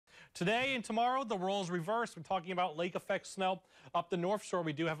Today and tomorrow, the roles reverse. We're talking about lake effect snow up the North Shore.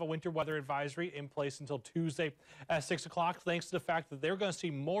 We do have a winter weather advisory in place until Tuesday at 6 o'clock, thanks to the fact that they're going to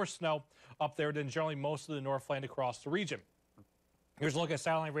see more snow up there than generally most of the Northland across the region. Here's a look at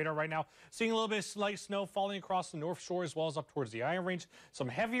satellite radar right now. Seeing a little bit of slight snow falling across the North Shore as well as up towards the Iron Range. Some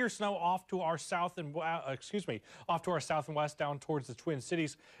heavier snow off to our south and off to our south and west down towards the Twin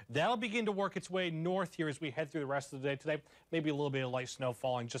Cities. That'll begin to work its way north here as we head through the rest of the day today. Maybe a little bit of light snow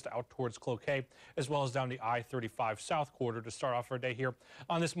falling just out towards Cloquet as well as down the I-35 South Quarter to start off our day here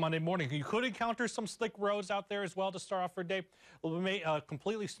on this Monday morning. You could encounter some slick roads out there as well to start off our day.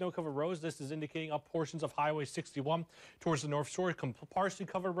 Completely snow-covered roads. This is indicating up portions of Highway 61 towards the North Shore. Partially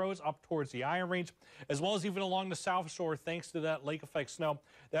covered roads up towards the Iron Range, as well as even along the South Shore, thanks to that lake effect snow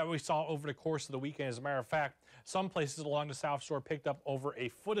that we saw over the course of the weekend. As a matter of fact, some places along the South Shore picked up over a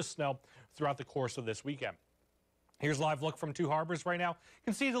foot of snow throughout the course of this weekend. Here's a live look from Two Harbors right now. You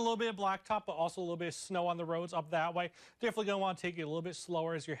can see a little bit of blacktop, but also a little bit of snow on the roads up that way. Definitely going to want to take it a little bit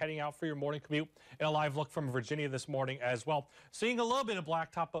slower as you're heading out for your morning commute. And a live look from Virginia this morning as well. Seeing a little bit of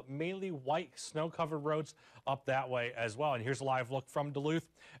blacktop, but mainly white snow-covered roads up that way as well. And here's a live look from Duluth.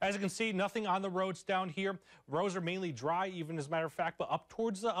 As you can see, nothing on the roads down here. Roads are mainly dry, even as a matter of fact, but up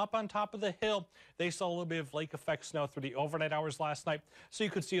on top of the hill, they saw a little bit of lake effect snow through the overnight hours last night. So you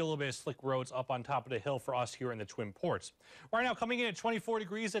could see a little bit of slick roads up on top of the hill for us here in the Twin Ports. Right now, coming in at 24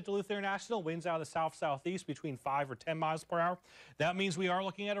 degrees at Duluth International, winds out of the south-southeast between 5 or 10 miles per hour. That means we are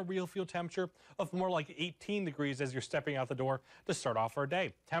looking at a real field temperature of more like 18 degrees as you're stepping out the door to start off our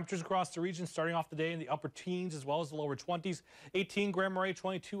day. Temperatures across the region starting off the day in the upper teens as well as the lower 20s. 18 Grand Marais,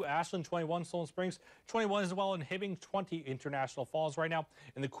 22 Ashland, 21 Solon Springs, 21 as well in Hibbing, 20 International Falls right now.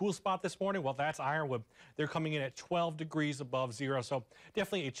 In the cool spot this morning, well, that's Ironwood. They're coming in at 12 degrees above zero, so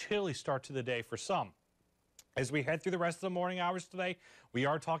definitely a chilly start to the day for some. As we head through the rest of the morning hours today, we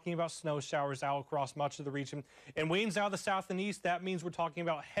are talking about snow showers out across much of the region. And winds out of the south and east, that means we're talking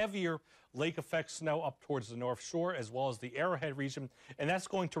about heavier lake effect snow up towards the North Shore as well as the Arrowhead region. And that's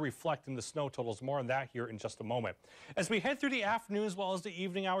going to reflect in the snow totals. More on that here in just a moment. As we head through the afternoon as well as the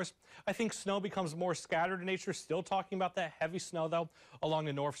evening hours, I think snow becomes more scattered in nature. Still talking about that heavy snow, though, along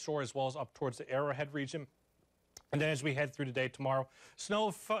the North Shore as well as up towards the Arrowhead region. And then as we head through today, tomorrow,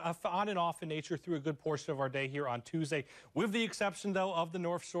 snow on and off in nature through a good portion of our day here on Tuesday. With the exception, though, of the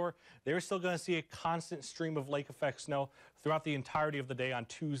North Shore, they're still going to see a constant stream of lake effect snow throughout the entirety of the day on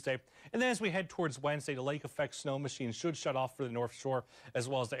Tuesday. And then as we head towards Wednesday, the lake effect snow machine should shut off for the North Shore as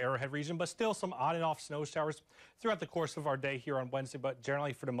well as the Arrowhead region, but still some on and off snow showers throughout the course of our day here on Wednesday. But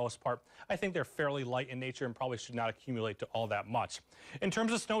generally, for the most part, I think they're fairly light in nature and probably should not accumulate to all that much. In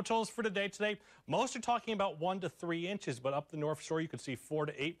terms of snow totals for the day today, most are talking about 1 to 3 inches, but up the North Shore, you could see 4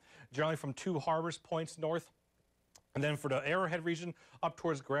 to 8, generally from Two Harbors points north. And then for the Arrowhead region up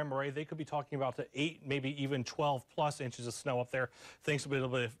towards Grand Marais, they could be talking about the 8, maybe even 12 plus inches of snow up there, thanks to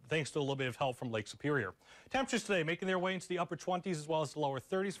a little bit of help from Lake Superior. Temperatures today making their way into the upper 20s as well as the lower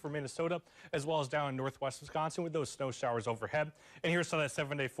 30s for Minnesota, as well as down in northwest Wisconsin with those snow showers overhead. And here's how that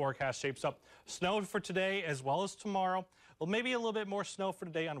 7-day forecast shapes up. Snow for today as well as tomorrow. Well, maybe a little bit more snow for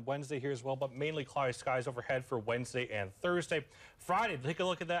today on Wednesday here as well, but mainly cloudy skies overhead for Wednesday and Thursday. Friday, take a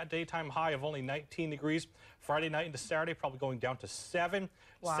look at that daytime high of only 19 degrees. Friday night into Saturday, probably going down to 7.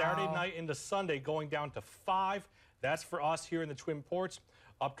 Wow. Saturday night into Sunday, going down to 5. That's for us here in the Twin Ports,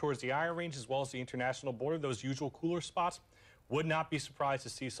 up towards the Iron Range as well as the international border. Those usual cooler spots. Would not be surprised to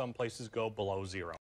see some places go below zero.